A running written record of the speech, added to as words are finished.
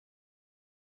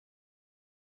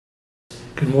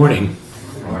Good morning.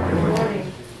 Good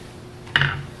morning.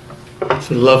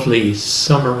 It's a lovely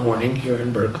summer morning here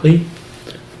in Berkeley.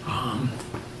 Not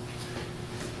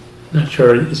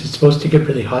sure, is it supposed to get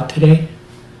really hot today?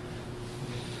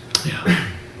 Yeah.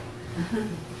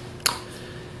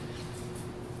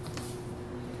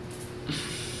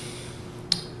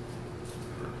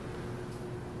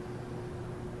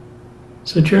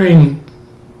 So during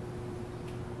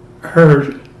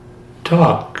her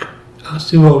talk,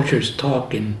 Sue Osher's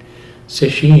talk in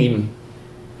Sesshin,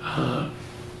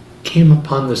 came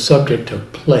upon the subject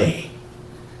of play.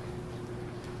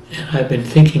 And I've been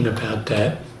thinking about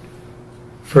that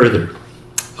further.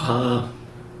 And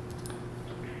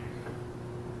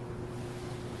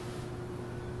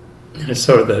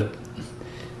sort of the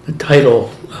title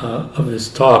of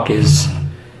this talk is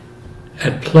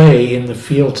At Play in the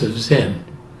Fields of Zen.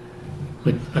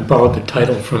 I borrowed the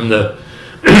title from the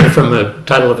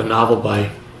title of a novel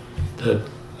by the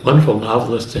wonderful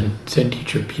novelist and Zen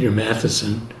teacher Peter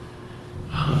Matheson,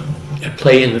 At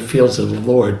Play in the Fields of the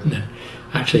Lord. And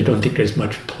actually, I don't think there's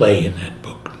much play in that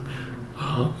book,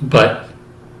 but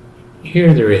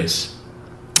here there is.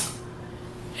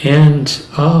 And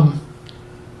I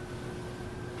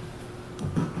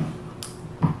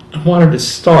wanted to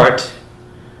start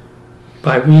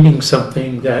by reading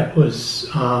something that was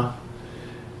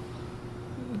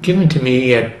given to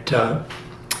me at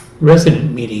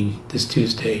resident meeting this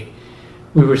Tuesday.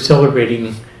 We were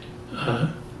celebrating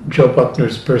Joe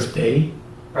Buckner's birthday.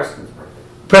 Preston's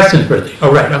birthday.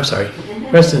 Oh, right, I'm sorry.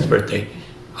 Preston's birthday.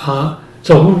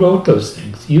 So who wrote those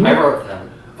things? You? I wrote them.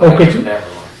 Oh, could you? It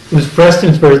was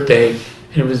Preston's birthday,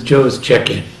 and it was Joe's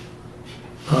check-in.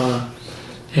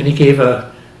 And he gave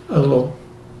a little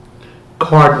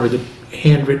card with a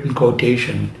handwritten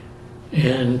quotation.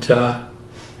 And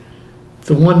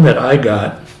the one that I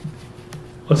got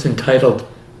was entitled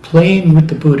Playing with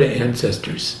the Buddha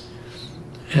Ancestors.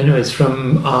 And it was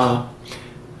from,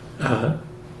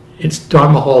 it's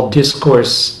Dharma Hall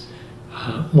Discourse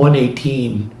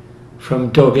 118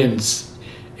 from Dogen's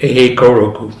Eihei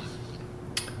Koroku.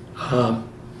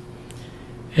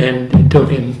 And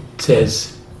Dogen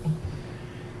says,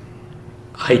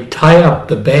 I tie up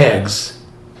the bags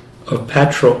of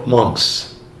patrope monks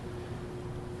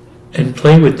and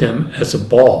play with them as a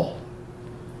ball.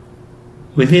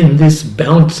 Within this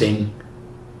bouncing,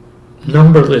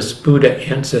 numberless Buddha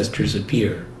ancestors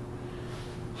appear.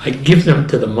 I give them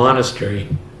to the monastery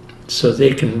so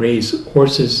they can raise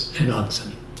horses and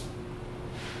oxen.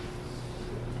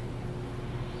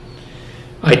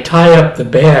 I tie up the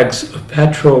bags of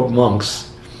patrobe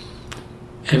monks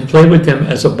and play with them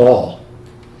as a ball.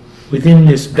 Within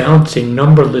this bouncing,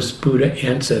 numberless Buddha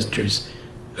ancestors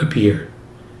appear.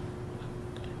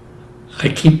 I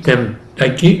keep them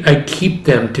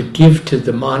to give to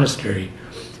the monastery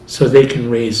so they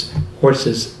can raise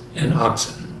horses and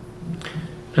oxen.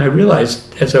 And I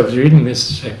realized as I was reading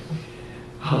this,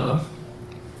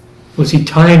 was he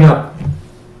tying up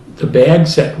the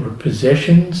bags that were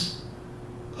possessions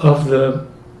of the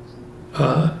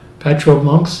patrobe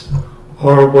monks,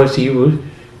 or was he?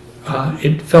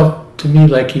 It felt to me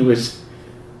like he was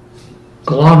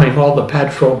glomming all the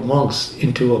patrobe monks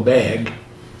into a bag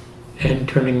and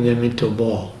turning them into a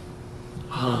ball.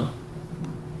 I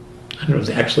don't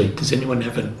know, actually, does anyone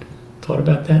have a thought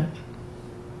about that?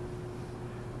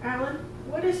 Alan,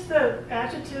 what is the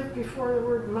adjective before the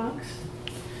word monks?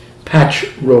 Patch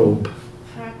robe.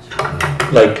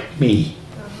 Patch. Like me.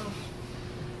 Uh-huh.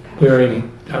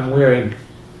 I'm wearing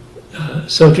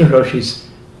Sojun Roshi's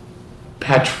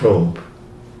patch robe,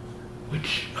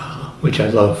 which I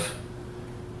love.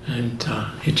 And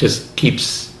it just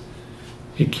keeps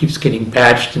getting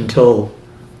patched until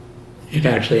it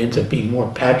actually ends up being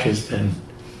more patches than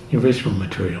the original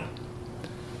material.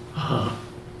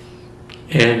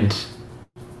 And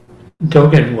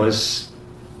Dogen was,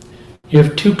 you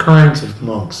have two kinds of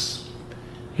monks.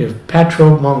 You have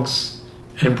patrobe monks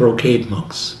and brocade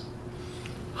monks.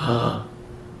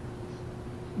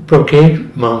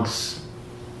 Brocade monks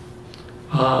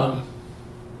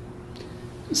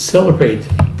celebrate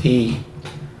the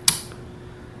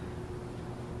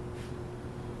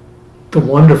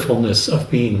wonderfulness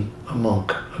of being a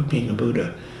monk, of being a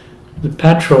Buddha. The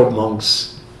patrobe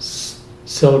monks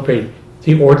celebrate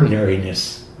the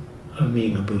ordinariness of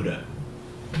being a Buddha.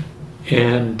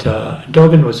 And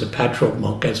Dogen was a patrobe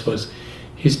monk, as was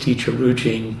his teacher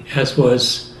Rujing, as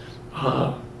was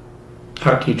our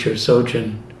teacher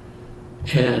Sojun.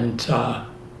 And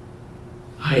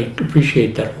I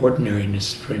appreciate that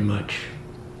ordinariness very much.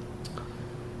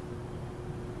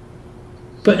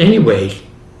 But anyway,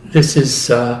 this is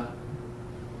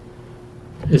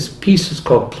This piece is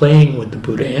called Playing with the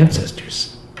Buddha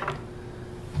Ancestors.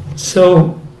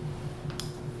 So,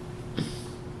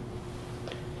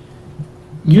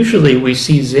 usually we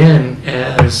see Zen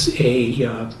as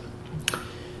a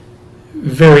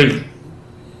very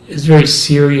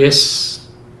serious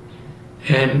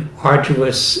and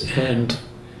arduous and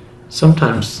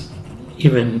sometimes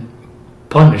even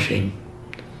punishing.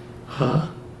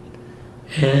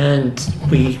 And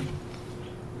we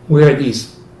wear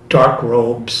these dark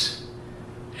robes,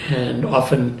 and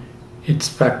often it's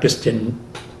practiced in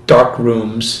dark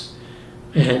rooms,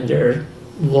 and there are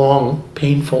long,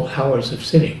 painful hours of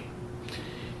sitting.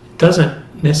 It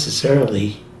doesn't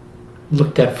necessarily,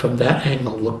 looked at from that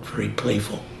angle, look very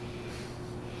playful.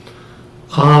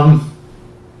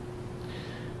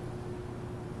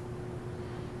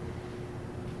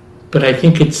 But I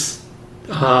think it's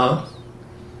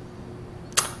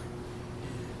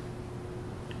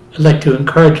I'd like to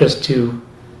encourage us to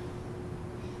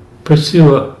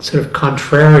pursue a sort of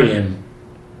contrarian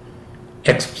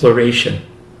exploration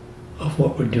of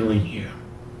what we're doing here,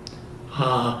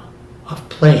 of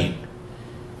playing.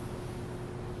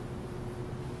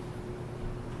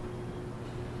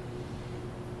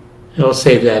 And I'll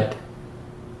say that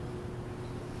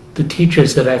the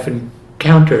teachers that I've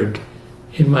encountered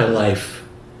in my life,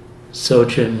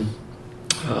 Sojin,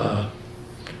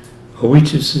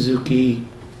 Oichi Suzuki,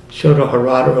 Shodo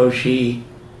Harada Roshi,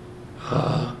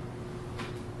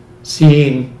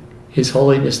 seeing His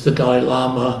Holiness the Dalai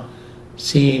Lama,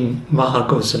 seeing Maha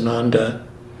Ghosananda,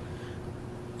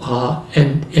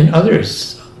 and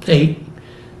others, they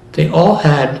all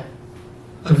had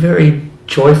a very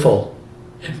joyful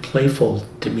and playful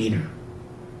demeanor.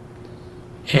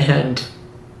 And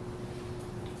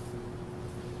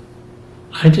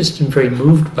I just am very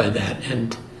moved by that,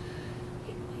 and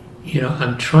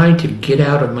I'm trying to get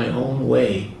out of my own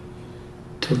way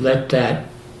to let that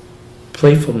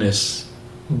playfulness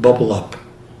bubble up,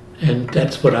 and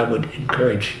that's what I would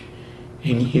encourage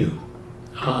in you.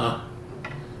 And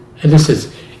this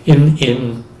is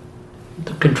in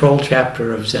the control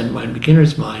chapter of Zen Mind,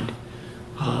 Beginner's Mind.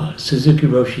 Suzuki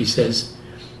Roshi says,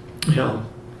 the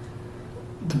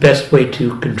best way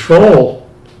to control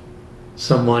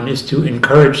someone is to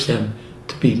encourage them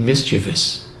to be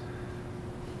mischievous.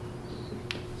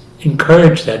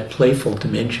 Encourage that playful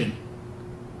dimension.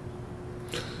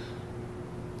 I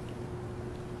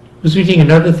was reading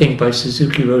another thing by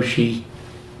Suzuki Roshi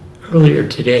earlier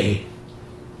today,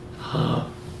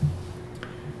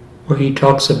 where he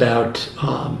talks about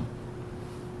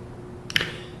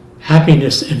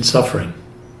happiness and suffering.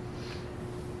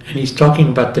 And he's talking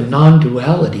about the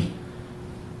non-duality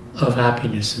of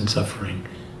happiness and suffering,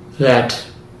 that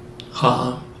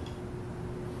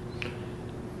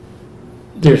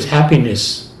there's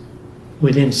happiness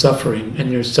within suffering,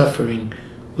 and there's suffering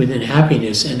within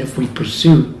happiness, and if we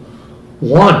pursue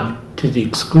one to the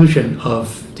exclusion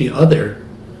of the other,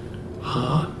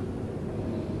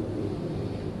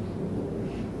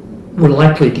 we're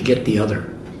likely to get the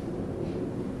other.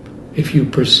 If you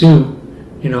pursue,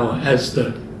 as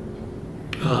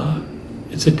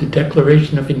is it the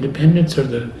Declaration of Independence, or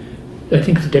I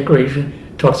think the Declaration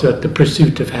talks about the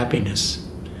pursuit of happiness.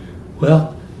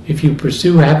 Well, if you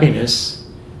pursue happiness,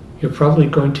 you're probably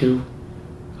going to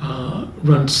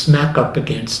run smack up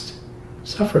against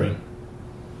suffering.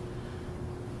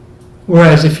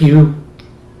 Whereas if you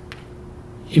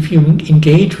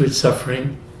engage with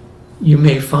suffering, you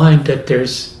may find that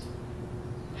there's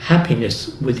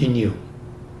happiness within you.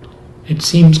 It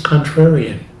seems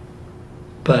contrarian,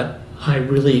 but I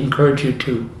really encourage you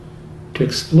to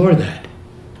explore that.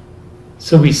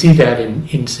 So we see that in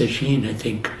Sesshin, I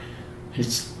think.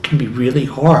 It can be really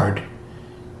hard.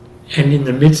 And in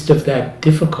the midst of that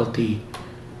difficulty,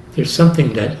 there's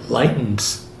something that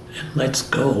lightens and lets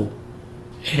go.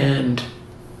 And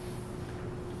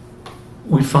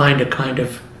we find a kind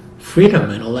of freedom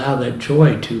and allow that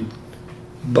joy to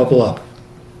bubble up.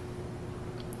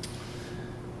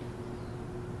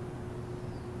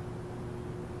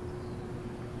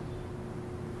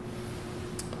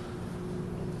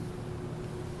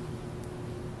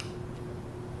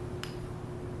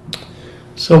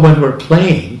 So when we're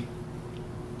playing,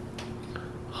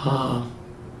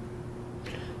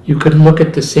 you could look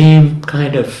at the same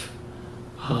kind of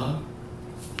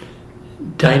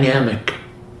dynamic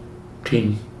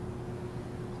between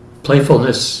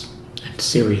playfulness and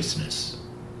seriousness.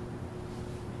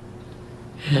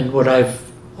 And what I've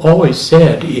always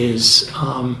said is,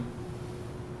 I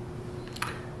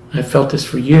felt this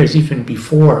for years, even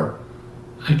before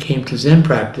I came to Zen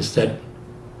practice, that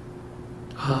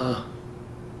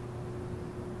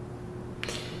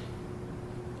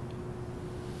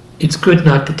it's good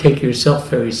not to take yourself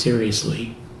very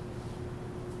seriously,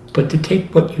 but to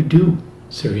take what you do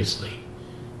seriously.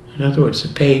 In other words, to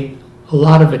pay a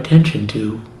lot of attention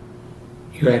to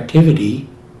your activity,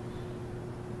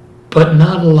 but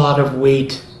not a lot of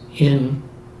weight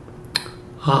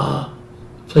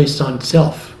placed on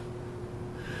self.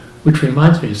 Which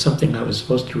reminds me of something I was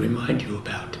supposed to remind you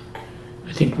about.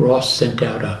 I think Ross sent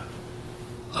out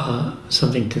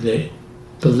something to the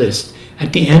list.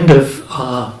 At the end of,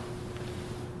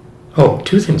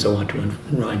 two things I want to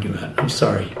remind you about. I'm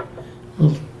sorry, a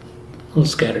little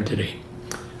scattered today.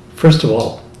 First of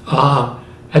all,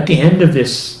 at the end of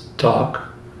this talk,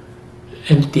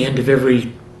 and at the end of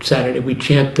every Saturday, we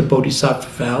chant the Bodhisattva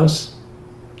vows.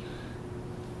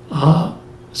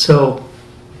 So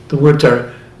the words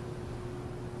are,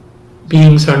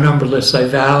 beings are numberless, I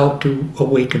vow to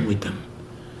awaken with them.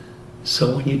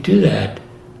 So when you do that,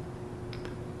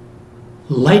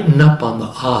 lighten up on the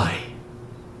I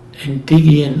and dig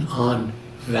in on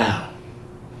vow,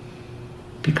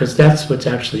 because that's what's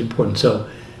actually important. So,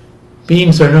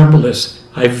 beings are numberless,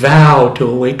 I vow to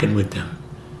awaken with them.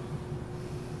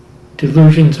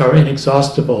 Delusions are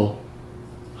inexhaustible,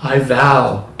 I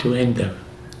vow to end them.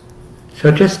 So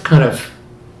just kind of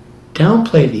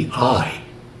downplay the I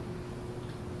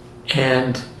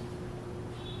and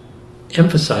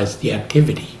emphasize the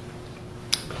activity.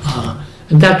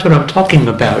 And that's what I'm talking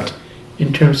about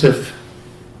in terms of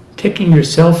taking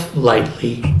yourself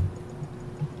lightly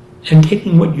and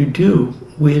taking what you do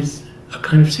with a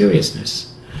kind of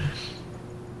seriousness.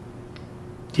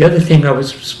 The other thing I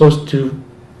was supposed to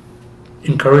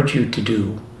encourage you to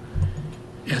do,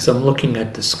 as I'm looking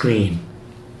at the screen,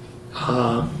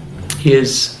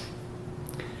 is,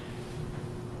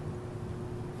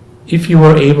 if you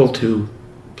are able to,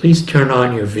 please turn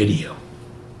on your video.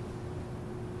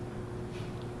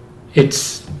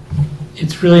 It's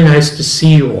really nice to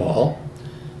see you all,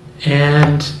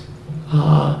 and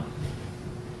I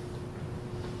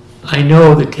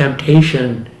know the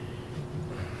temptation,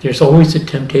 there's always a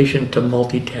temptation to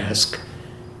multitask,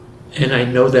 and I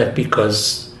know that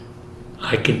because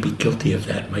I can be guilty of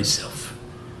that myself.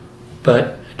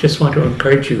 But I just want to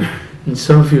encourage you, and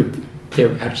some of you,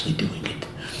 they're actually doing it.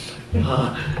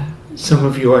 Some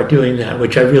of you are doing that,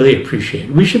 which I really appreciate.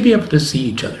 We should be able to see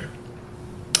each other.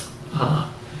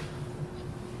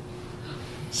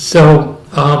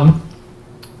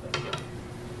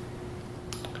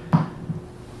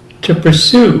 To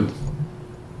pursue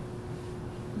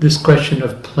this question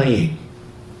of playing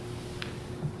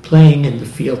in the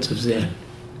fields of Zen,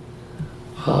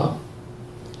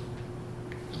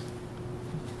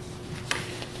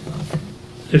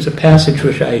 there's a passage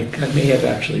which I may have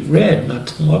actually read not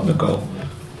too long ago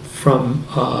from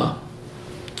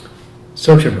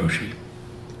Sojin Roshi,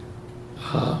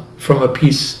 from a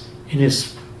piece in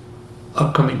his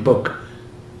upcoming book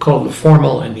called The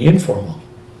Formal and the Informal.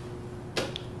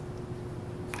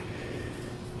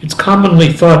 It's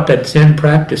commonly thought that Zen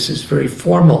practice is very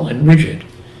formal and rigid,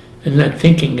 and that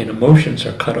thinking and emotions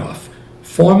are cut off.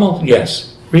 Formal,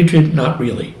 yes. Rigid, not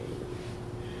really.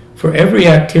 For every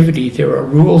activity, there are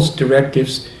rules,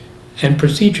 directives, and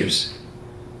procedures.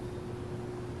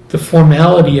 The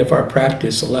formality of our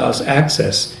practice allows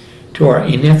access to our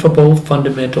ineffable,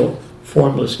 fundamental,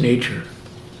 formless nature.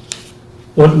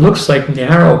 What looks like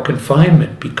narrow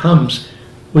confinement becomes,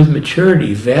 with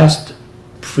maturity, vast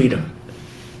freedom.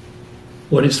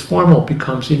 What is formal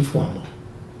becomes informal.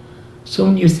 So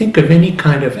when you think of any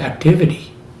kind of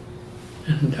activity,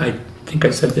 and I think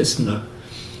I said this in the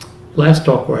last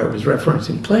talk where I was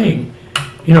referencing playing,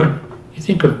 you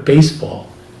think of baseball,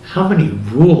 how many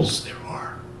rules there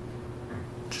are.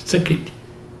 It's like,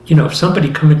 if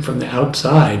somebody coming from the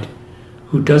outside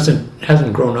who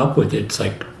hasn't grown up with it, it's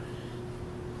like,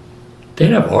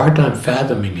 they'd have a hard time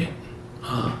fathoming it.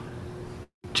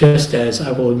 Just as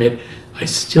I will admit, I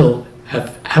still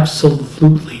have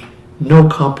absolutely no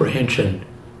comprehension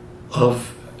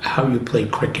of how you play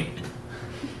cricket.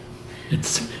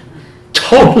 It's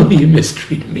totally a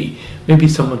mystery to me. Maybe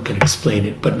someone can explain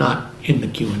it, but not in the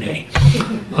Q&A.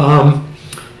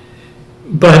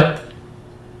 But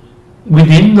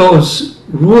within those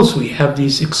rules, we have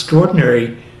these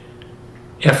extraordinary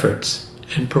efforts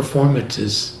and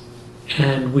performances,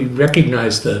 and we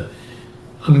recognize the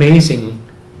amazing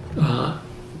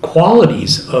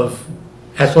qualities of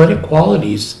athletic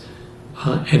qualities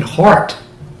and heart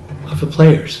of the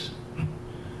players.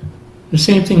 The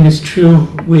same thing is true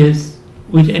with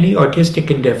any artistic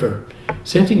endeavor.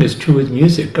 Same thing is true with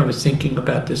music. I was thinking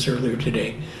about this earlier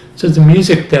today. So the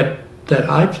music that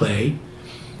I play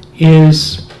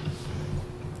is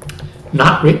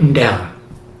not written down.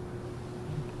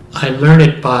 I've learned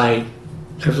it by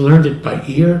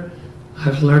ear.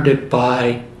 I've learned it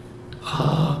by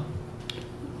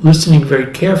listening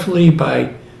very carefully,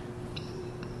 by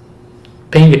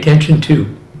paying attention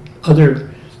to other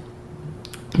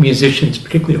musicians,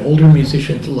 particularly older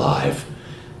musicians live.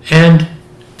 And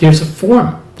there's a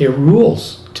form, there are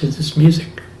rules to this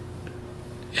music.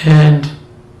 And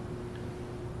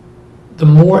the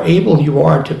more able you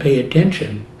are to pay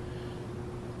attention,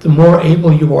 the more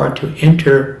able you are to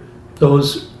enter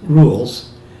those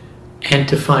rules and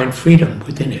to find freedom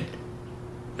within it.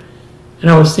 And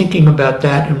I was thinking about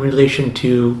that in relation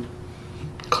to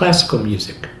classical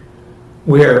music,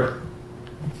 where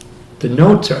the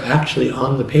notes are actually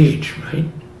on the page, right?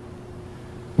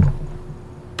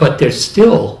 But they're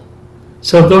still,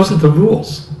 so those are the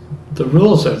rules. The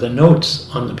rules are the notes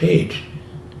on the page.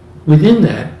 Within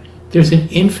that, there's an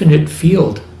infinite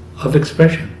field of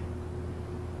expression.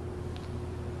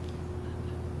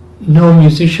 No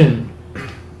musician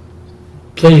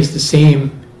plays the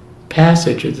same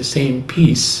passage or the same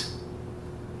piece.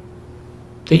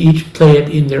 They each play it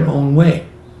in their own way.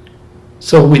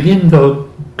 So within the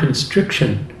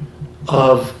constriction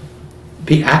of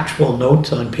the actual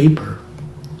notes on paper,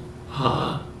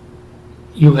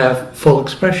 you have full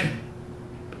expression.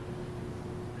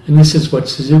 And this is what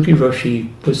Suzuki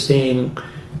Roshi was saying.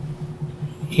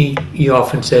 He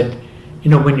often said,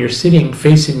 when you're sitting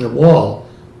facing the wall,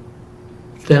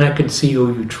 then I can see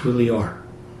who you truly are.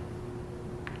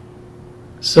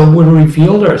 So we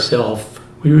revealed ourselves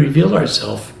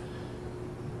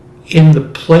in the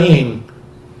playing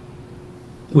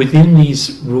within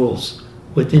these rules,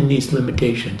 within these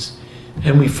limitations.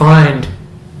 And we find,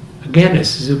 again, as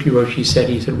Suzuki Roshi said,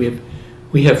 he said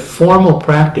we have formal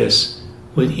practice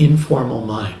with informal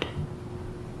mind.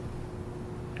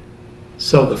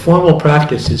 So the formal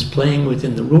practice is playing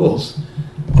within the rules.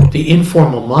 The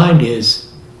informal mind is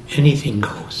anything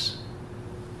goes.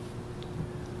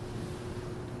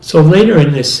 So later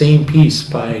in this same piece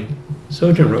by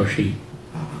Hozan Roshi,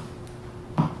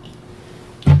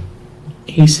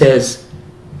 he says,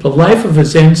 the life of a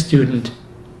Zen student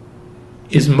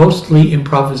is mostly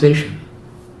improvisation.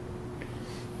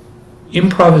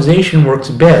 Improvisation works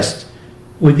best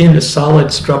within a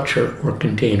solid structure or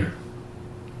container.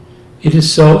 It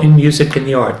is so in music and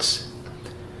the arts.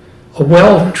 A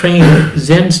well-trained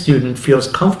Zen student feels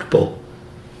comfortable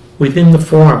within the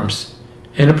forms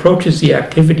and approaches the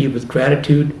activity with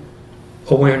gratitude,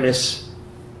 awareness,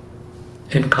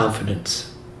 and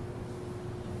confidence.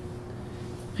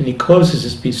 And he closes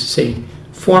his piece saying,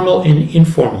 formal and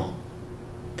informal,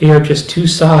 they are just two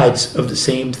sides of the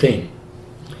same thing.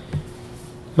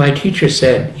 My teacher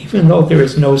said, even though there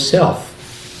is no self,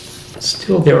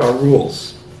 still there are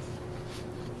rules.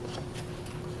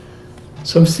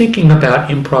 So I'm thinking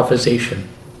about improvisation.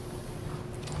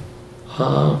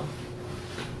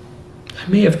 I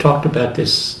may have talked about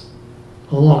this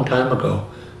a long time ago.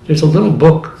 There's a little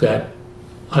book that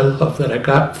I love that I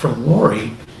got from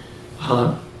Lori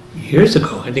years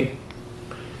ago, I think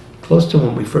close to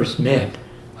when we first met.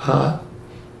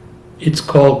 It's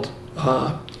called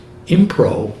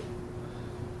Improvisation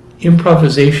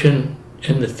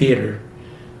in the Theater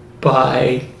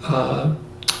by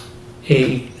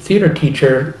a theater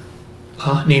teacher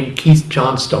named Keith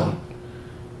Johnstone.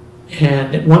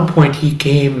 And at one point he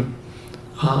came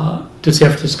to San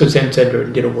Francisco Zen Center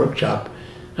and did a workshop.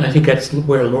 And I think that's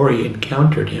where Lori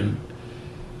encountered him.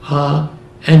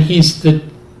 And he's the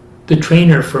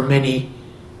trainer for many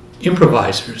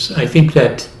improvisers. I think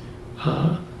that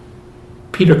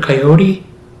Peter Coyote,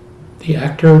 the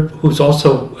actor, who's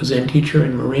also a Zen teacher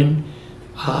in Marin,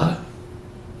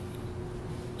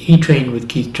 he trained with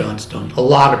Keith Johnstone. A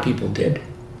lot of people did.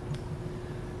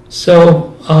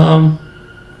 So,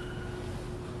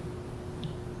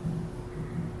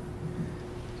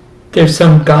 there's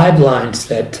some guidelines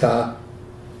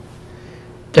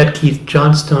that Keith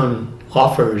Johnstone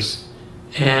offers,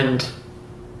 and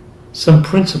some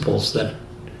principles that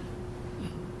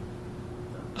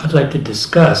I'd like to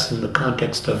discuss in the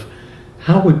context of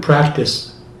how we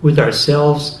practice with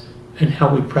ourselves and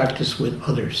how we practice with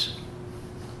others.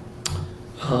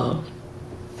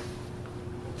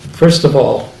 First of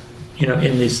all,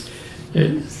 in these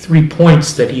 3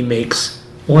 points that he makes,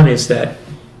 one is that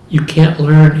you can't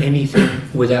learn anything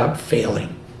without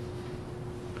failing.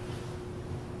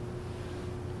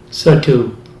 So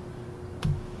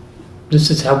this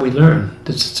is how we learn.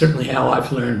 This is certainly how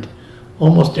I've learned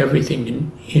almost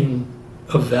everything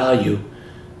of value,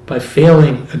 by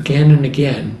failing again and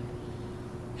again,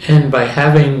 and by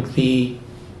having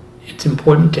it's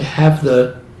important to have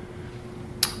the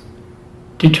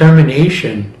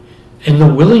determination and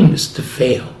the willingness to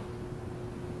fail.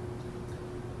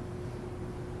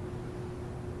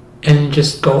 And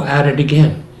just go at it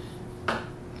again. I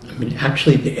mean,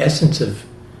 actually, the essence of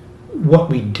what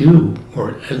we do,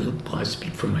 or I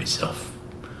speak for myself,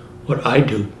 what I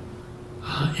do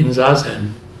in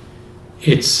Zazen,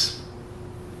 it's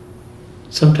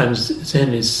sometimes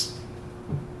Zen is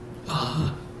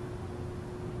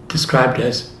described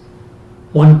as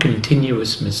one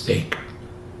continuous mistake.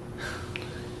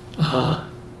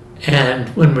 And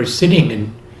when we're sitting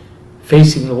and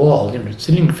facing the wall,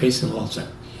 sitting and facing the wall,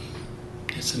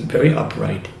 I'm very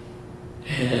upright,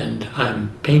 and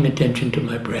I'm paying attention to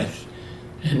my breath,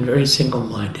 and very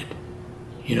single-minded,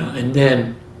 and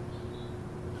then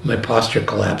my posture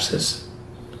collapses.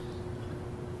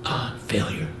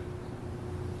 Failure.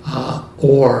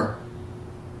 Or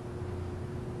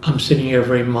I'm sitting here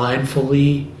very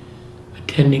mindfully,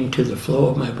 attending to the flow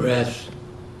of my breath,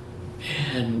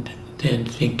 and then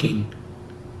thinking,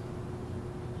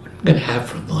 what am I going to have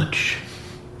for lunch?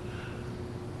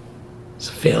 It's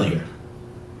a failure.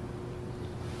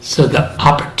 So the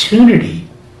opportunity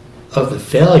of the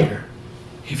failure,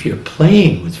 if you're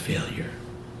playing with failure,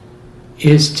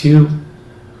 is to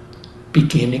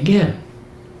begin again.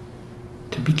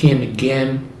 To begin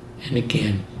again and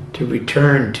again. To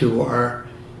return to our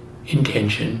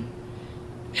intention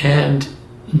and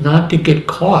not to get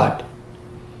caught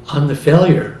on the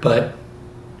failure, but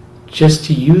just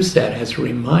to use that as a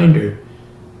reminder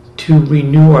to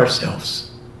renew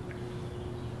ourselves,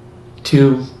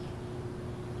 to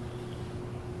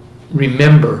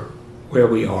remember where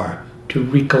we are, to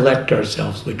recollect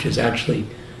ourselves, which is actually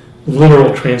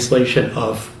literal translation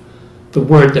of the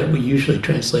word that we usually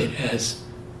translate as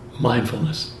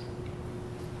mindfulness.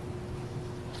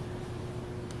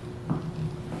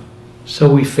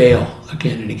 So we fail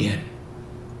again and again.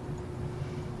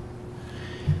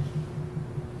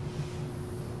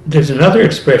 There's another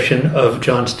expression of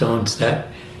John Stone's that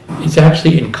is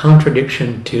actually in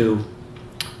contradiction to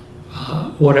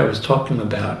what I was talking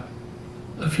about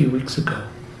a few weeks ago.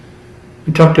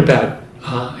 We talked about,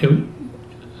 I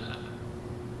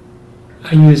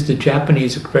used the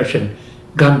Japanese expression,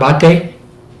 ganbate.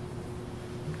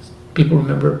 People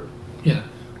remember? Yeah,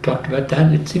 we talked about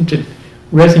that. It seemed to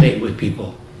resonate with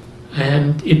people.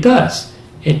 And it does.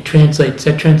 That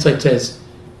translates as,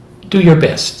 do your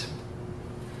best.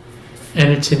 And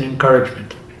it's an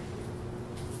encouragement.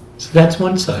 So that's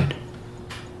one side.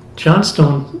 John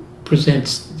Stone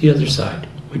presents the other side,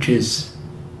 which is,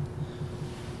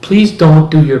 please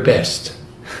don't do your best.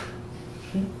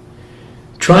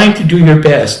 Trying to do your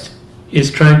best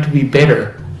is trying to be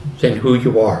better than who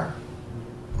you are.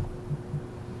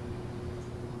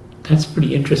 That's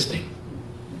pretty interesting.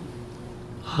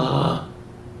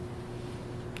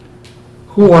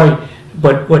 Who are you?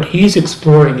 But what he's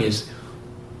exploring is,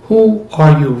 who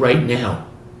are you right now?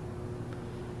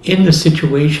 In the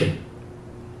situation,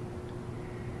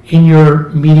 in your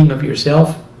meeting of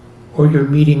yourself or your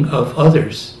meeting of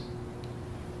others.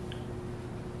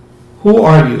 Who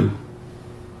are you?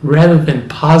 Rather than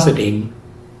positing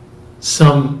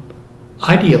some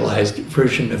idealized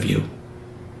version of you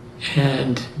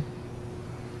and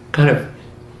kind of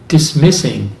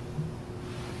dismissing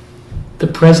the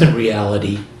present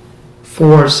reality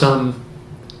for some,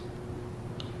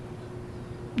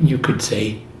 you could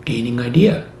say, gaining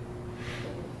idea.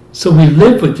 So we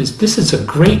live with this. This is a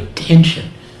great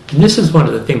tension. And this is one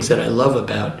of the things that I love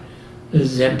about the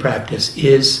Zen practice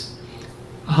is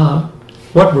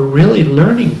what we're really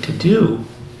learning to do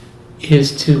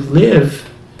is to live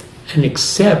and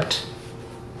accept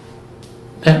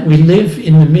that we live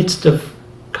in the midst of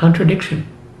contradiction.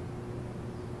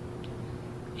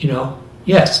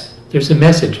 Yes, there's a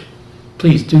message.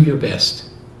 Please do your best.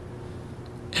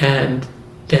 And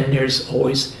then there's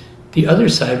always the other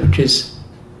side, which is,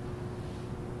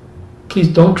 please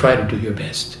don't try to do your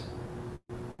best.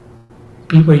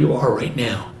 Be where you are right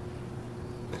now.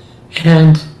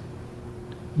 And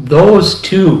those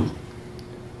two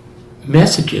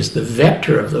messages, the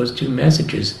vector of those two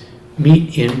messages,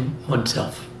 meet in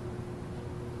oneself.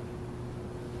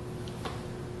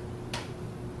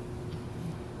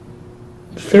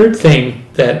 The third thing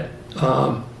that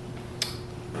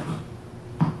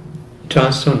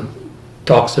Johnstone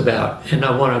talks about, and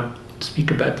I want to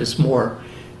speak about this more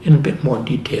in a bit more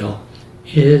detail,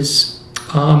 is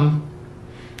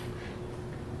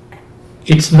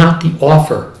it's not the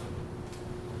offer,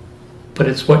 but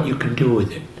it's what you can do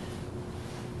with it.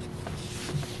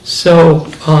 So,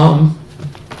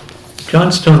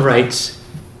 Johnstone writes,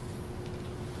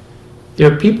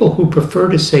 there are people who prefer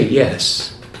to say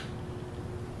yes,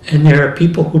 and there are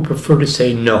people who prefer to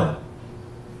say no.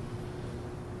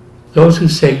 Those who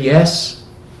say yes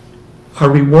are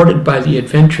rewarded by the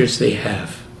adventures they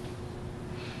have,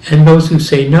 and those who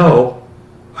say no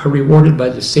are rewarded by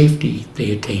the safety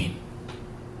they attain.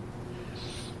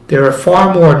 There are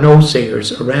far more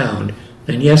no-sayers around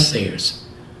than yes-sayers,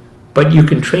 but you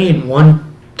can train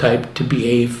one type to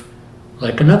behave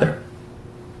like another.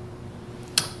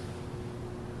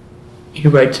 He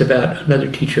writes about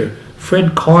another teacher.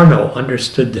 Fred Carnot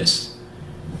understood this.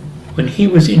 When he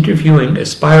was interviewing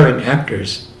aspiring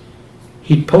actors,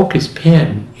 he'd poke his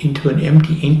pen into an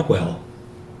empty inkwell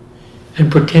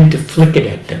and pretend to flick it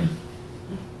at them.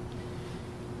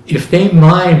 If they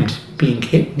mimed being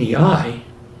hit in the eye,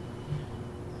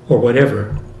 or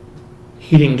whatever,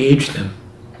 he'd engage them.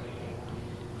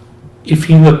 If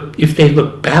they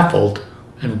looked baffled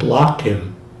and blocked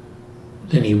him,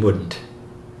 then he wouldn't.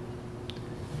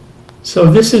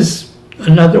 So this is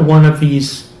another one of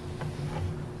these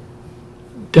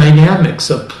dynamics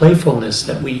of playfulness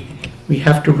that we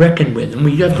have to reckon with. And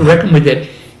we have to reckon with it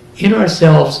in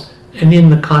ourselves and in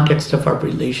the context of our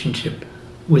relationship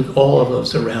with all of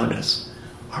those around us.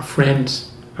 Our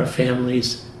friends, our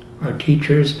families, our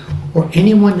teachers, or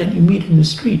anyone that you meet in the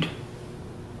street.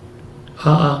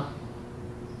 It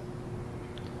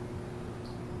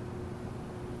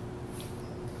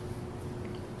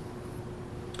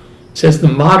says the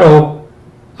motto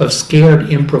of scared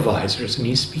improvisers, and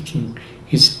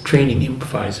he's training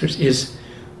improvisers, is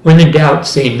when in doubt,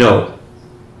 say no.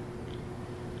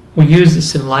 We use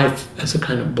this in life as a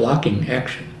kind of blocking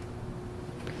action.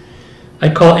 I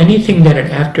call anything that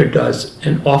an actor does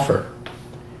an offer.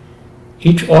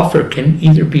 Each offer can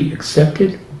either be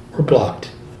accepted or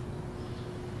blocked.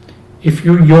 If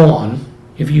you yawn,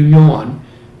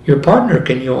 your partner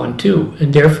can yawn too,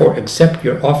 and therefore accept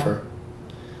your offer.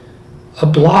 A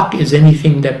block is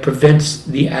anything that prevents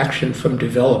the action from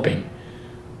developing,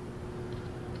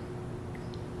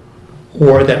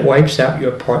 or that wipes out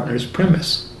your partner's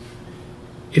premise.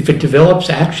 If it develops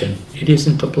action, it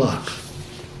isn't a block.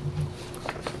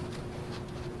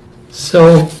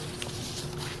 So,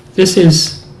 this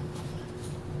is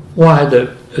why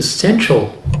the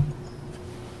essential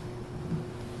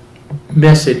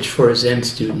message for a Zen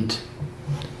student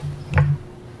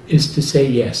is to say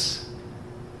yes.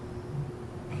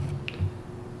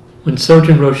 When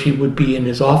Sojun Roshi would be in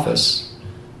his office,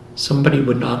 somebody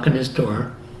would knock on his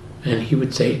door and he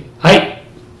would say, "Hai!"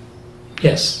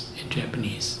 Yes, in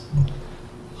Japanese.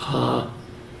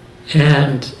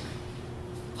 And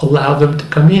allow them to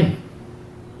come in.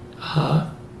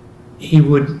 He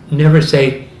would never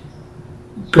say,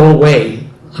 "Go away,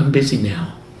 I'm busy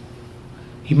now."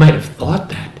 He might have thought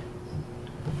that,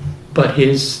 but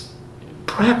his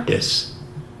practice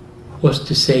was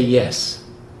to say yes.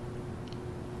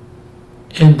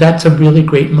 And that's a really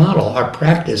great model. Our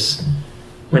practice,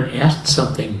 when asked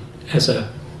something as a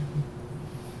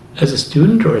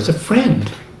student or as a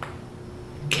friend,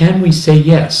 can we say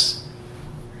yes?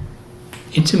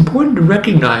 It's important to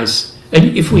recognize,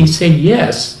 and if we say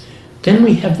yes, then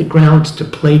we have the grounds to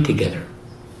play together.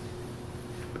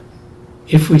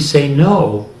 If we say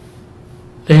no,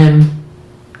 then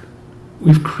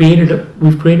we've created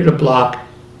a block,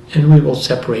 and we will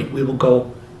separate. We will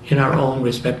go in our own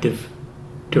respective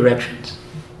directions.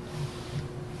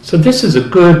 So this is a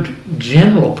good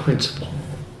general principle.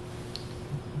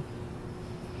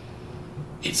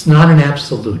 It's not an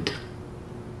absolute.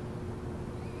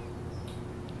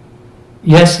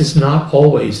 Yes is not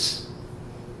always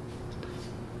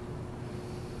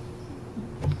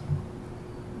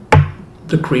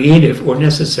the creative or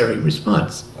necessary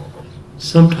response.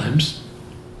 Sometimes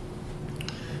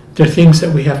there are things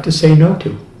that we have to say no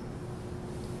to.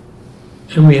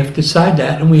 And we have to decide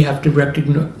that, and we have to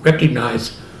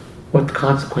recognize what the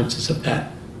consequences of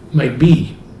that might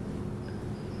be.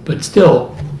 But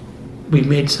still, we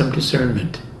made some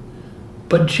discernment.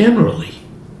 But generally,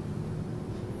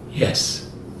 yes.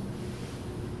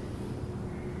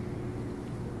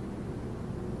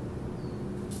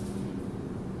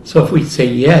 So if we say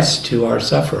yes to our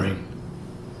suffering,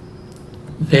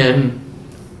 then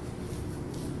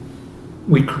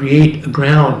we create a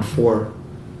ground for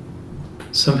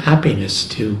some happiness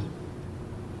to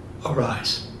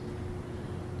arise.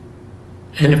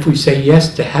 And if we say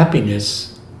yes to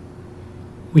happiness,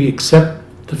 we accept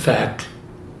the fact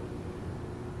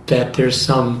that there's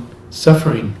some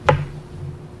suffering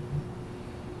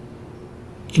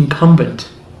incumbent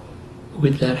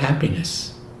with that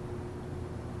happiness.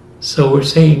 So we're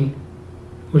saying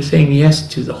yes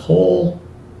to the whole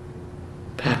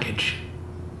package.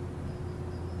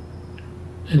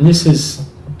 And this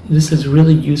is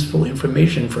really useful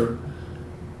information for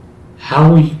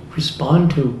how we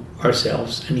respond to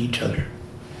ourselves and each other.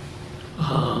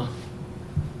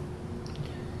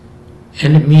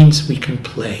 And it means we can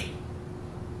play.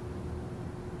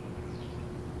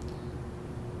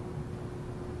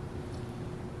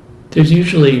 There's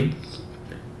usually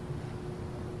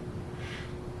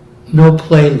no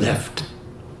play left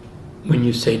when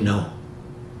you say no.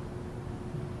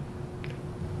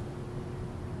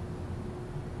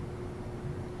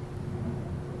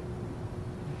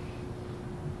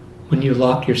 When you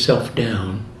lock yourself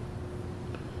down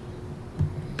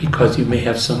because you may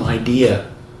have some idea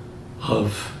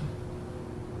of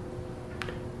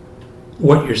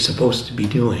what you're supposed to be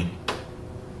doing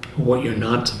or what you're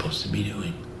not supposed to be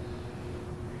doing,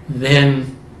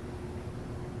 then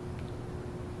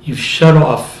you've shut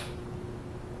off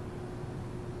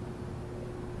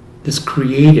this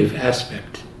creative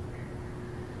aspect.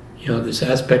 You know, this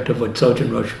aspect of what Hozan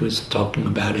Roshi was talking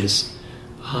about is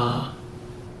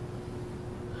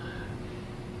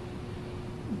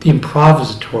the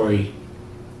improvisatory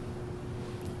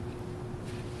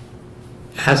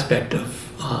aspect of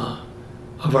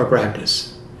our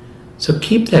practice. So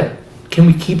keep that. Can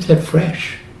we keep that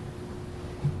fresh?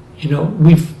 You know,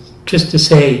 we've just to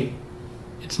say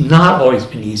it's not always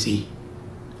been easy,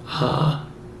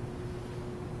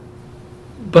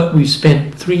 but we've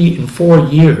spent 3 and 4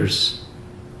 years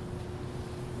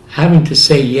having to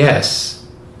say yes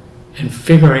and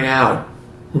figuring out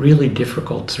really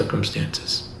difficult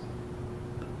circumstances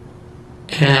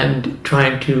and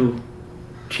trying to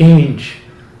change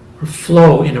or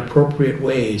flow in appropriate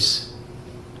ways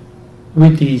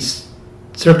with these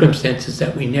circumstances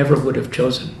that we never would have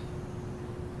chosen.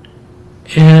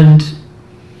 And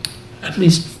at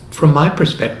least from my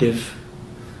perspective,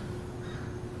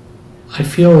 I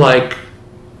feel like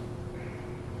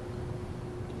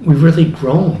we've really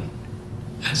grown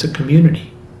as a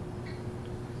community.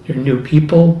 There are new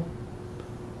people.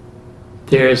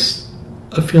 There's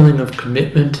a feeling of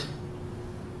commitment.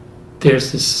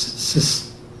 There's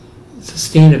this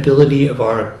sustainability of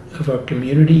our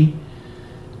community.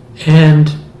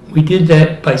 And we did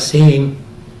that by saying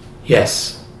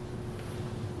yes.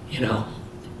 You know,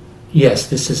 yes,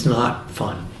 this is not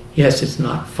fun. Yes, it's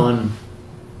not fun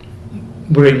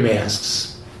wearing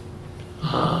masks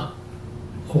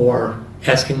or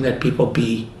asking that people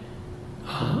be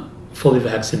fully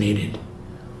vaccinated,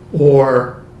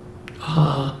 or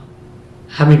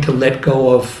having to let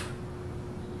go of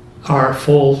our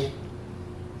full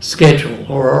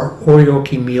schedule or our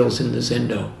oryoki meals in the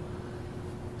zendo.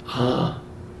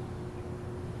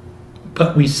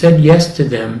 But we said yes to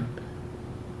them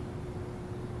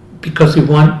because we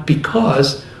wanted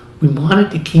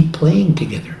to keep playing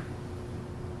together.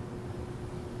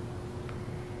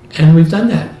 And we've done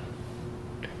that.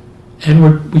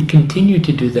 And we continue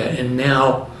to do that. And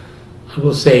now, I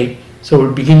will say, so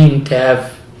we're beginning to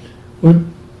have,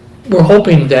 we're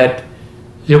hoping that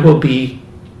there will be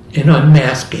an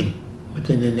unmasking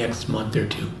within the next month or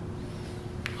two.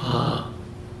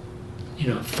 You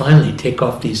know, finally take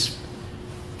off these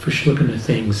verschluggene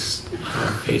things on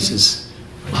our faces.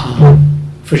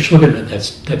 Verschluggene,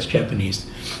 that's Japanese.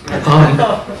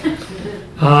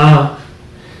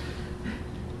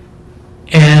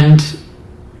 And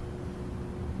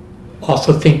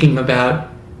also thinking about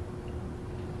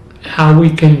how we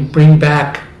can bring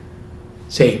back,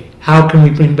 how can we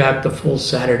bring back the full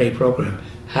Saturday program?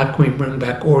 How can we bring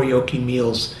back oryoki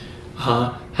meals?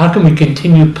 How can we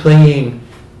continue playing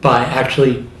by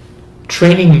actually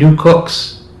training new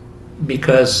cooks?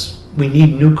 Because we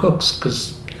need new cooks,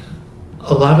 because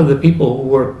a lot of the people who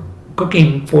were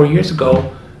cooking 4 years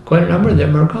ago, quite a number of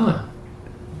them are gone.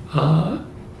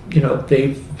 You know,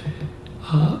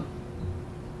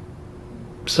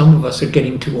 some of us are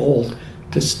getting too old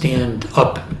to stand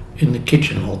up in the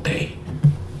kitchen all day,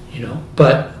 you know.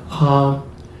 But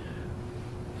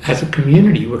as a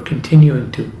community, we're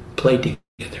continuing to play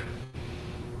together.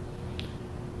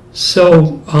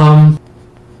 So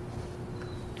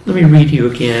let me read you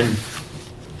again,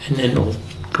 and then we'll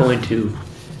go into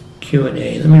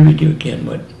Q&A. Let me read you again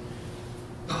what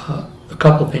a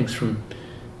couple things from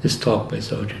this talk by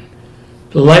Hozan.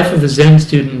 The life of a Zen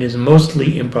student is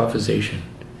mostly improvisation.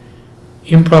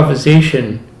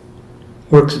 Improvisation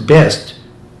works best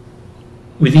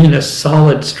within a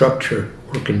solid structure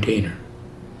or container.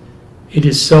 It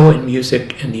is so in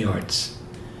music and the arts.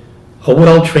 A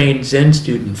well-trained Zen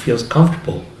student feels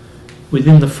comfortable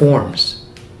within the forms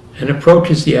and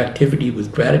approaches the activity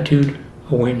with gratitude,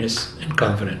 awareness, and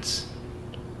confidence.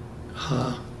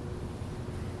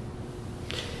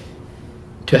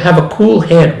 To have a cool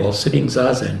head while sitting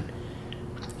zazen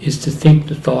is to think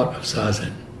the thought of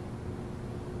zazen.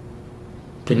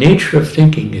 The nature of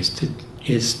thinking is to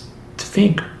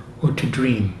think or to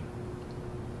dream.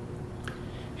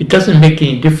 It doesn't make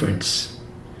any difference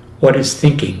what is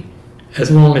thinking as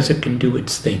long as it can do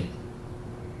its thing.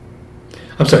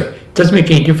 I'm sorry, it doesn't make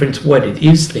any difference what it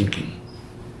is thinking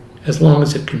as long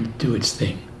as it can do its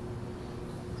thing.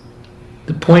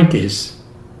 The point is,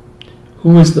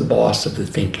 who is the boss of the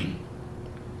thinking?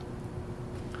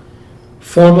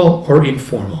 Formal or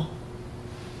informal,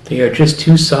 they are just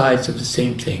two sides of the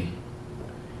same thing.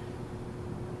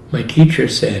 My teacher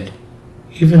said,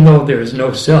 even though there is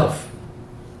no self,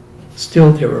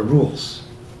 still there are rules.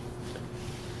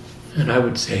 And I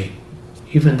would say,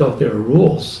 even though there are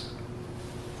rules,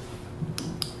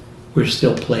 we're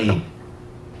still playing.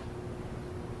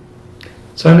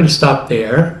 So I'm going to stop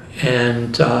there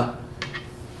and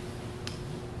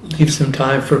leave some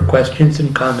time for questions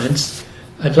and comments.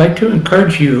 I'd like to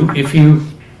encourage you, if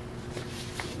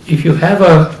you have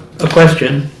a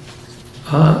question,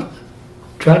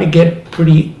 try to get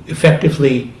pretty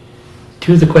effectively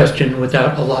to the question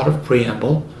without a lot of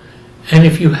preamble. And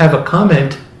if you have a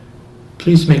comment,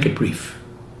 please make it brief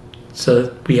so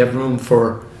that we have room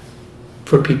for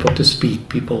people to speak,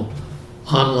 people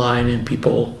online and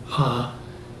people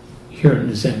here in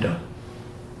the Zendo.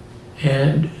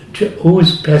 And who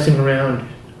is passing around?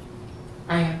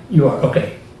 I am. You are,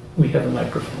 okay. We have a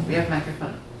microphone. We have a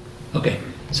microphone. Okay,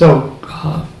 so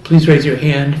please raise your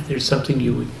hand if there's something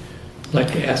you would like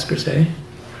to ask or say.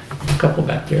 A couple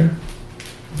back there.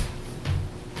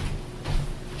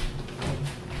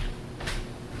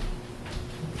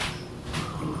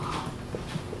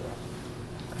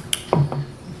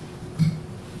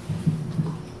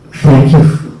 Thank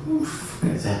you.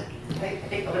 Is that?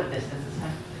 Take a little distance this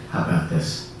time. How about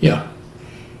this? Yeah.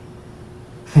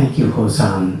 Thank you,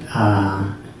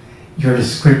 Hozan. Your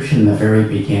description in the very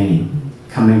beginning,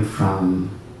 coming from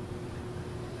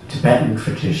Tibetan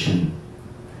tradition,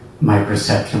 my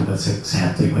perception was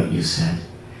exactly what you said.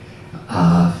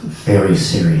 Very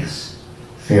serious,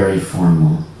 very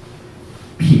formal,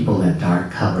 people in dark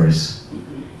colors,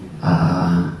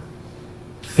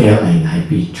 failing. I'd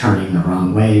be turning the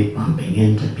wrong way, bumping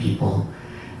into people.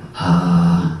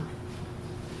 And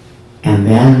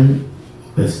then,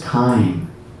 with time,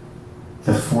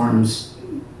 the forms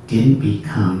didn't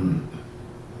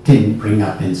bring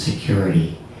up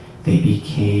insecurity. They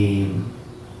became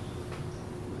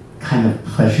kind of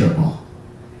pleasurable.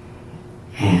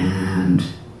 And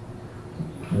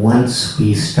once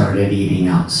we started eating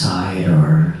outside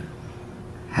or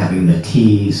having the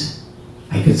teas,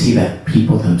 I could see that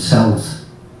people themselves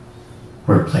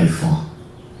were playful.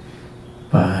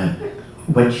 But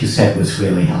what you said was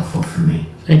really helpful for me.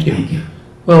 Thank you. Thank you.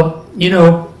 Well,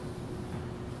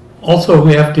 also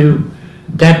we have to,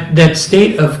 that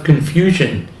state of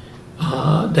confusion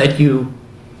that you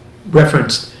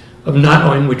referenced, of not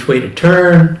knowing which way to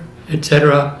turn,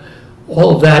 etc.,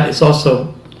 all of that is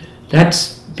also,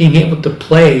 that's being able to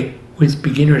play with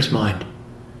beginner's mind.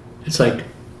 It's like,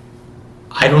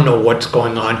 I don't know what's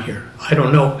going on here. I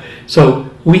don't know. So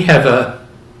we have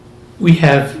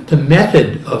the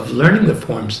method of learning the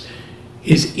forms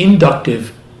is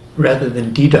inductive rather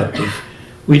than deductive.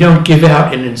 We don't give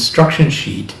out an instruction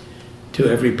sheet to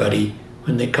everybody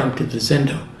when they come to the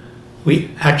Zendo.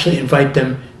 We actually invite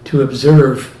them to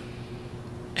observe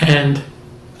and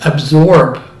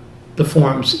absorb the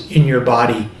forms in your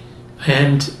body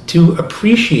and to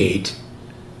appreciate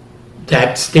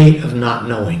that state of not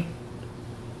knowing.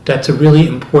 That's a really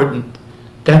important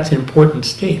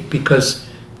state, because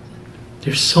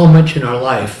there's so much in our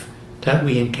life that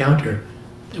we encounter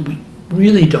that we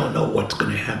really don't know what's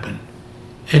going to happen.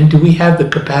 And do we have the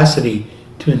capacity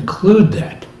to include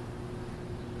that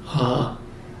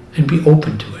and be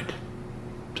open to it?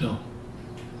 So,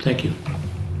 thank you.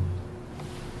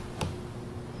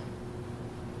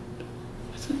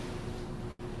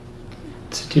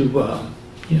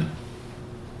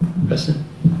 Preston?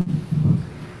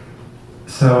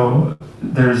 So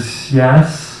there's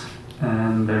yes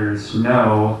and there's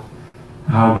no.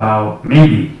 How about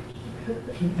maybe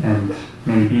and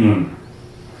maybeing?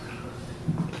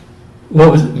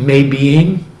 What was it?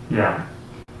 Maybeing? Yeah.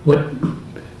 What?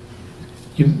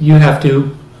 You have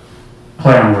to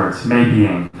play on words.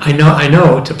 Maybeing. I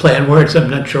know to play on words. I'm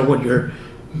not sure what you're.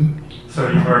 So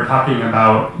you were talking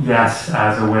about yes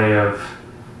as a way of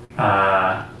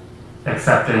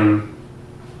accepting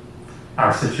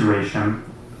our situation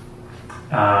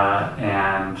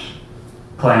and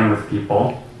playing with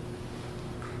people.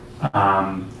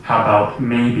 How about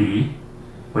maybe,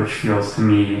 which feels to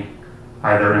me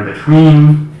either in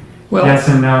between yes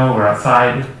and no or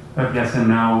outside of yes and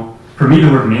no. For me,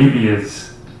 the word maybe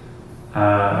is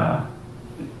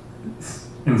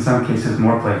in some cases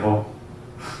more playful.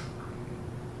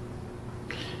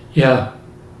 Yeah.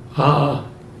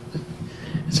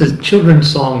 It's a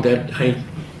children's song that I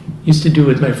used to do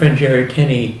with my friend Jerry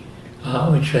Tenney,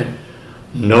 which said,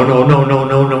 no, no, no, no,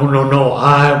 no, no, no, no,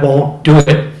 I won't do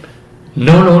it.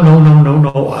 No, no, no, no, no,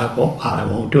 no, I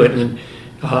won't do it. And then,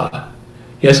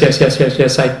 yes, yes, yes, yes,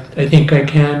 yes, I think I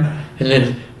can. And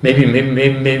then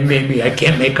maybe I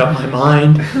can't make up my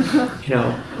mind. You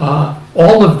know,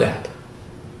 all of that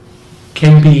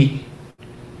can be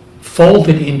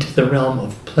folded into the realm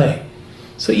of play.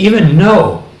 So even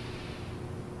no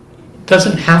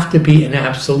doesn't have to be an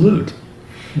absolute.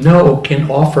 No can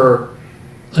offer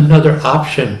another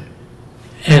option.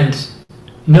 And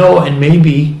no and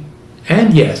maybe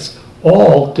and yes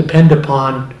all depend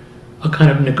upon a kind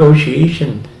of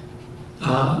negotiation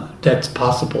that's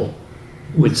possible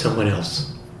with someone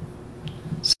else.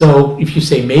 So if you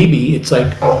say maybe, it's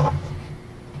like,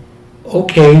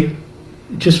 okay,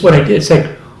 just what I did. It's like,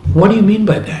 what do you mean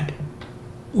by that?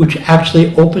 Which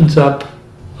actually opens up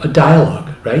a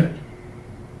dialogue, right?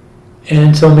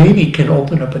 And so maybe can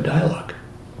open up a dialogue.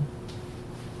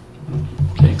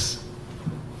 Thanks.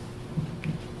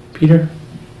 Peter?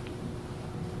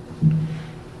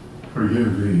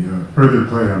 Forgive the further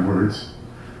play on words,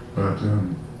 but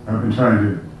I've been trying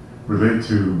to relate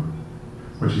to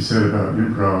what you said about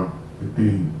improv, it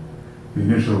being the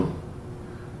initial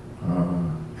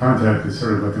contact is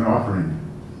sort of like an offering.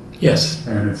 Yes.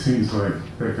 And it seems like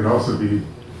that could also be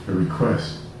a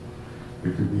request.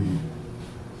 It could be,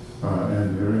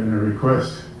 and in a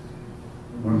request,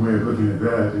 one way of looking at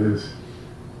that is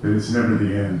that it's never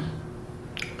the end.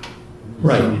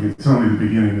 Right. It's only the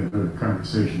beginning of the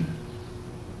conversation.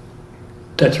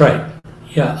 That's right.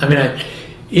 Yeah, I mean,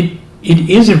 it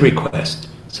is a request.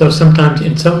 So sometimes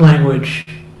in some language,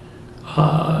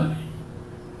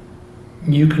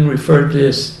 you can refer to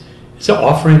this as an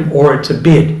offering or it's a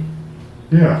bid.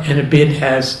 Yeah. And a bid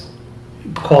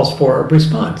calls for a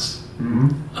response.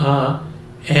 Mm-hmm.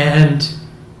 And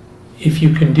if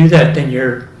you can do that, then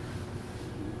you're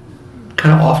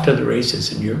kind of off to the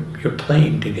races and you're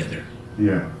playing together.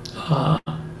 Yeah.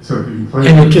 So if you can play,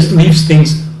 and it just leaves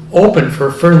things open for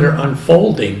further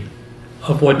unfolding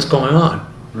of what's going on.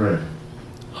 Right.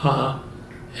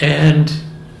 And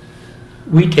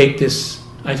we take this,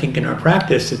 I think, in our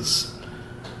practice,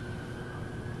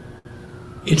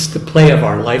 it's the play of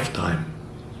our lifetime.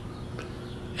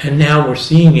 And now we're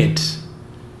seeing it,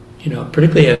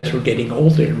 particularly as we're getting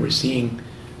older, and we're seeing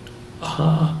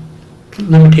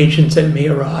limitations that may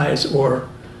arise or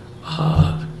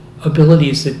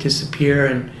abilities that disappear,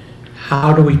 and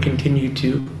how do we continue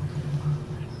to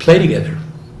play together?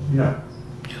 Yeah.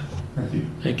 Yeah. Thank you.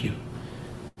 Thank you.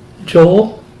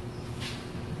 Joel?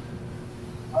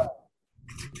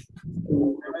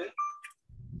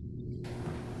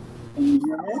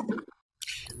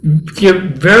 You're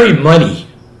very muddy.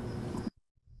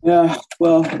 Yeah,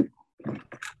 well,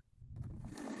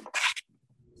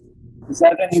 is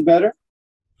that any better?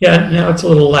 Yeah, now it's a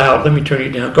little loud. Let me turn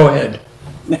you down. Go ahead.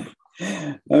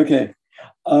 Okay.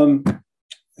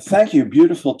 Thank you.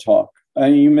 Beautiful talk.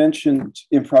 You mentioned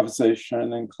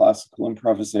improvisation and classical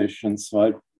improvisation, so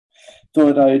I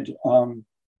thought I'd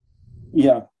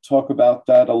talk about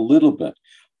that a little bit.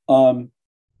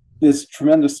 There's a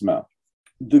tremendous amount.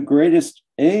 The greatest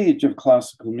age of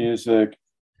classical music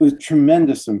was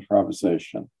tremendous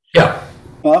improvisation. Yeah.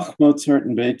 Bach, Mozart,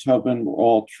 and Beethoven were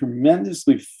all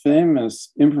tremendously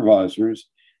famous improvisers,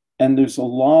 and there's a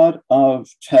lot of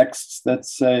texts that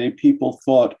say people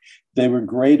thought they were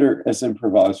greater as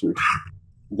improvisers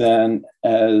than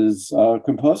as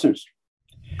composers.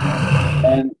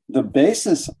 And the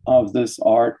basis of this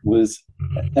art was,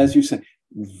 as you say,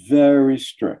 very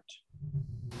strict.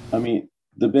 I mean,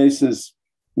 the basis,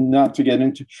 not to get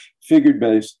into figured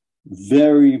bass,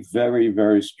 very, very,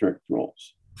 very strict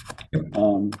rules.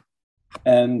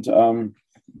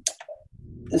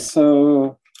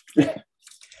 So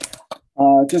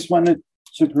just wanted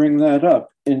to bring that up.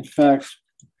 In fact,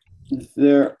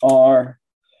 there are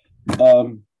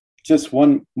just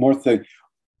one more thing.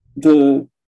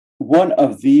 One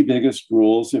of the biggest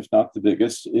rules, if not the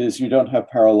biggest, is you don't have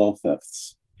parallel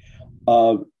fifths.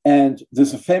 And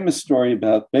there's a famous story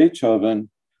about Beethoven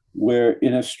where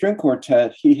in a string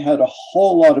quartet, he had a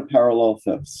whole lot of parallel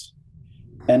fifths.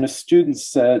 And a student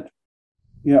said,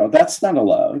 that's not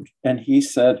allowed. And he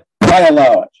said, I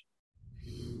allow it.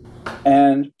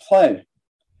 And played.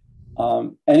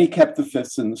 And he kept the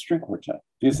fifths in the string quartet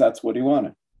because that's what he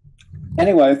wanted.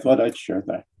 Anyway, I thought I'd share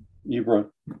that. You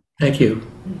wrote. Thank you.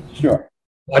 Sure.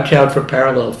 Watch out for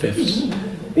parallel fifths.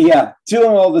 Yeah, do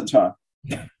them all the time.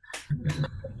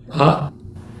 Are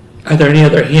there any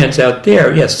other hands out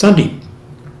there? Yes, Sandeep.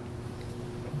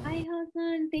 Hi,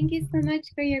 Hozan. Thank you so much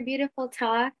for your beautiful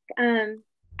talk.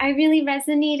 I really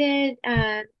resonated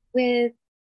with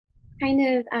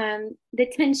kind of the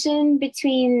tension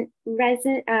between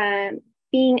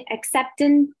being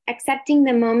accepting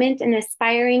the moment and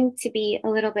aspiring to be a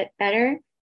little bit better.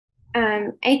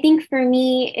 I think for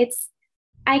me,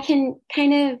 I can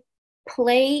kind of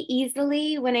play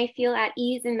easily when I feel at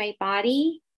ease in my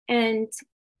body. And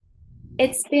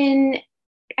it's been,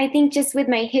 I think, just with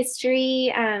my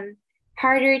history,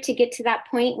 harder to get to that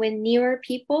point with newer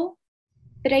people.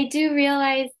 But I do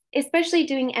realize, especially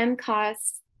doing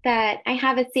MCOS, that I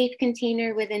have a safe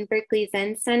container within Berkeley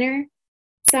Zen Center.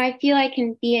 So I feel I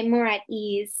can be more at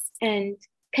ease and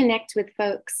connect with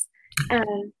folks.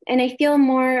 And I feel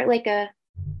more like a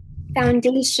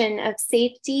foundation of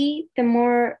safety, the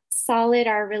more solid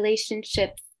our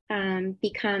relationships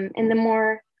become, and the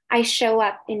more I show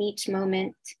up in each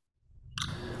moment.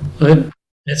 Well,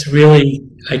 that's really,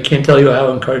 I can't tell you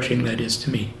how encouraging that is to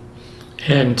me.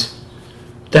 And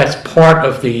that's part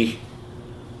of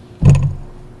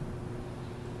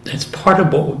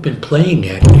what we've been playing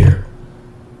at here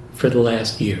for the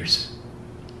last years,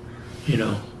 you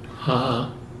know.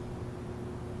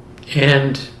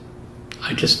 And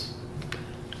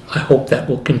I hope that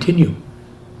will continue.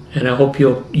 And I hope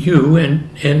you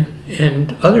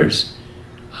and others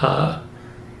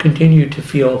continue to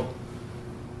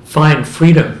find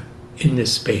freedom in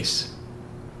this space.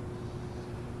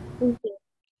 Thank you.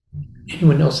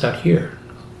 Anyone else out here?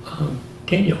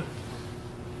 Daniel.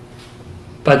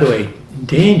 By the way,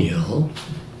 Daniel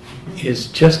is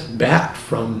just back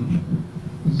from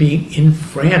being in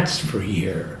France for a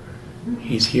year.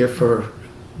 He's here for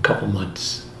a couple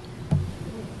months.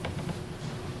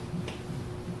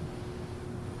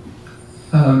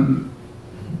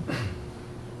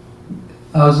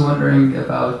 I was wondering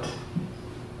about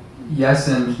yes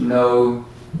and no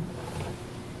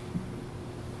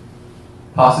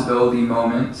possibility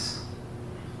moments,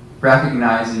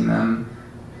 recognizing them.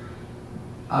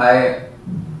 I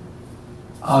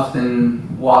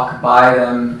often walk by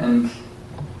them and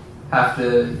have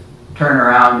to turn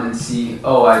around and see,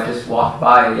 oh, I just walked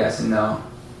by a yes and no.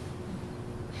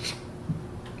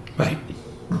 Right.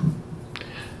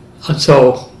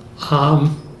 So,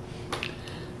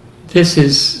 this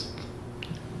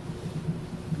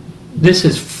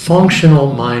is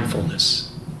functional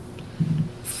mindfulness.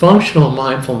 Functional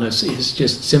mindfulness is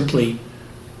just simply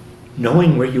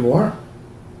knowing where you are.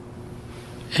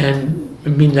 And I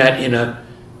mean that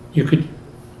you could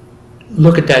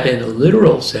look at that in a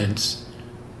literal sense,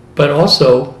 but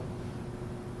also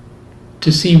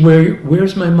to see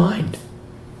where's my mind.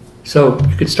 So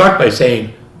you could start by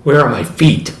saying, where are my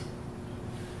feet?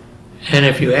 And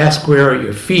if you ask where are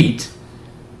your feet,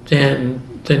 then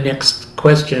the next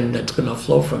question that's going to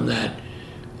flow from that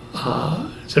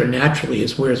sort of naturally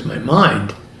is, where's my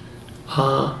mind?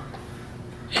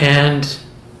 And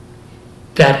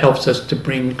that helps us to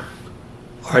bring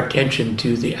our attention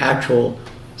to the actual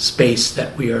space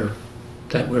that we're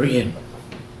in,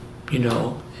 you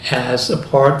know, as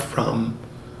apart from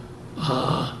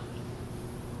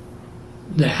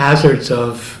the hazards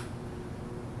of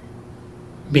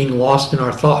being lost in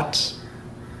our thoughts.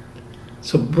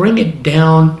 So bring it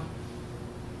on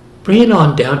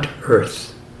down to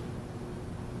earth.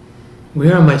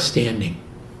 Where am I standing?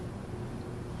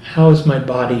 How is my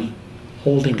body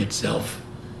holding itself?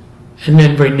 And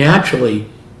then very naturally,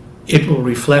 it will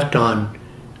reflect on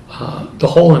the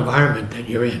whole environment that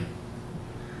you're in.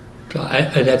 So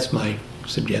that's my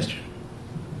suggestion.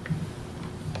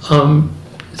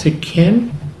 Is it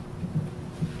Ken?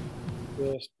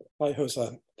 Yes. Hi,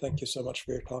 Hozan. Thank you so much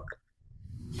for your talk.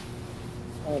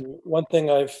 One thing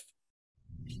I've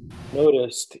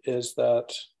noticed is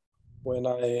that when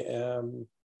I am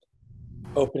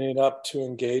opening up to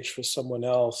engage with someone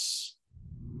else,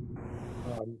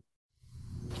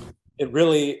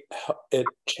 it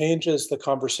changes the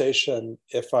conversation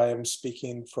if I am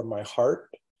speaking from my heart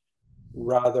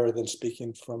rather than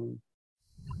speaking from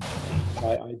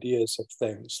my ideas of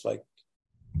things. Like,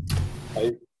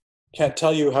 I can't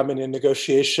tell you how many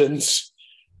negotiations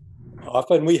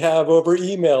often we have over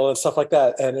email and stuff like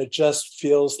that, and it just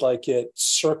feels like it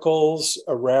circles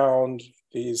around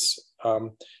these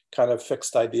kind of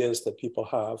fixed ideas that people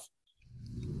have.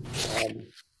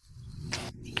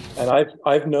 And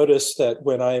I've noticed that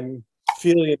when I'm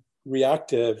feeling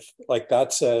reactive, like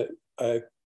that's a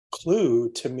clue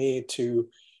to me to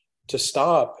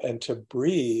stop and to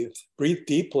breathe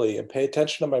deeply and pay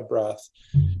attention to my breath,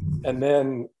 and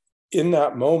then in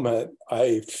that moment,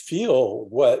 I feel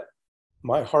what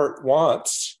my heart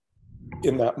wants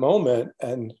in that moment,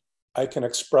 and I can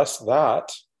express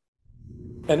that.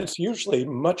 And it's usually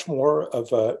much more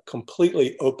of a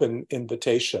completely open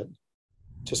invitation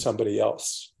to somebody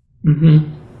else.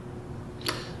 Mm-hmm.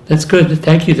 That's good.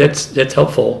 Thank you. That's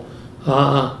helpful.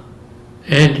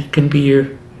 And it can be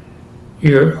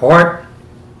your heart.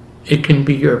 It can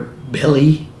be your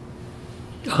belly.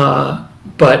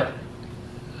 But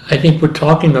I think we're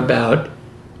talking about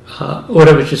what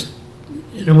I was just,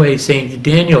 in a way, saying to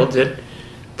Daniel, that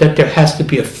there has to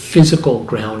be a physical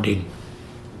grounding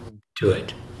to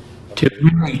it. To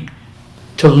really,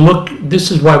 to look.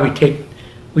 This is why we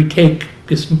take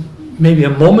this maybe a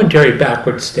momentary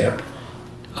backward step.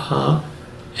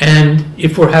 And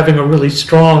if we're having a really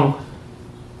strong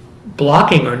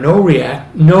blocking or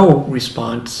no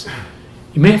response,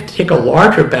 you may have to take a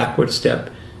larger backward step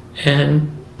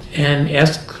and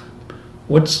ask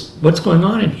what's going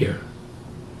on in here,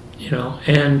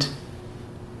 and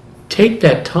take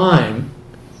that time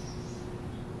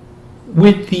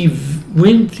with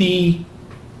the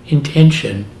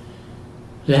intention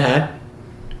that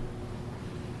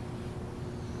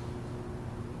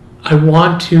I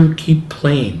want to keep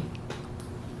playing,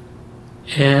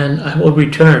 and I will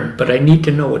return, but I need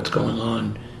to know what's going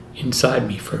on inside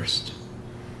me first.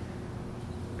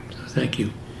 So thank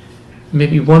you.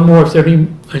 Maybe one more. If there any,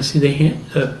 I see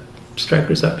the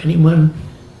strikers up. Anyone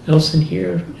else in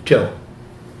here? Joe.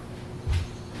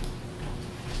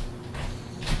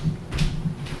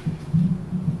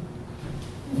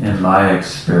 In my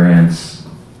experience,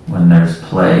 when there's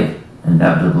play,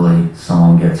 inevitably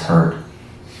someone gets hurt.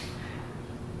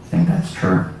 I think that's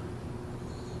true.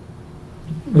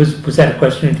 Was that a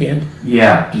question at the end?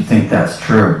 Yeah, do you think that's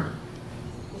true?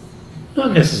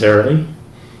 Not necessarily.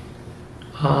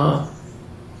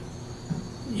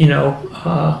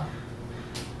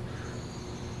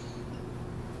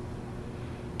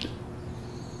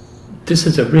 This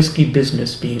is a risky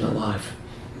business, being alive.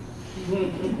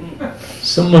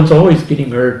 Someone's always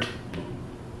getting hurt,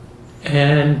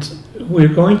 and we're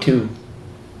going to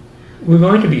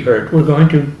be hurt. We're going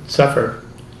to suffer.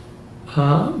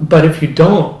 But if you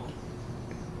don't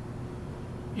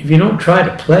try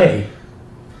to play,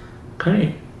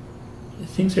 kind of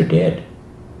things are dead.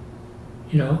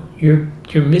 You're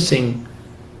missing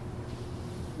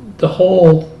the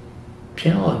whole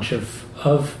challenge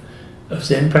of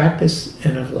Zen practice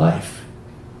and of life.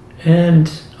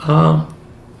 And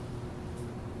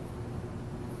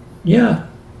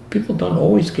people don't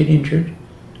always get injured,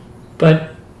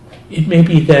 but it may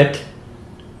be that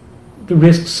the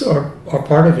risks are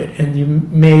part of it, and you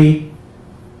may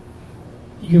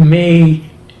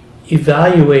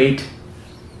evaluate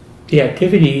the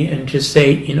activity and just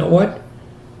say, you know what,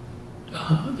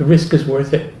 the risk is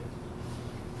worth it.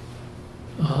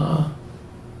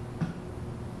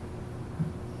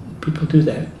 People do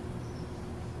that.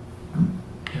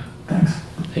 Yeah. Thanks.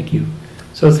 Thank you.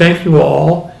 So thank you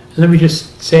all. And let me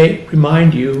just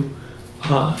remind you,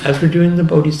 as we're doing the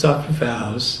Bodhisattva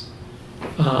vows,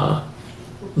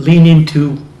 lean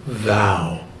into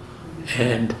vow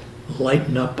and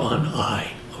lighten up on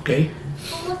I. Okay?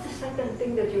 What was the second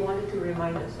thing that you wanted to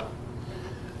remind us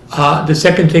of? The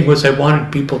second thing was I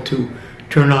wanted people to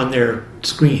turn on their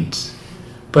screens.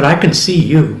 But I can see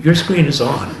you. Your screen is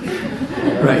on.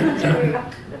 Right.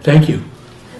 Thank you.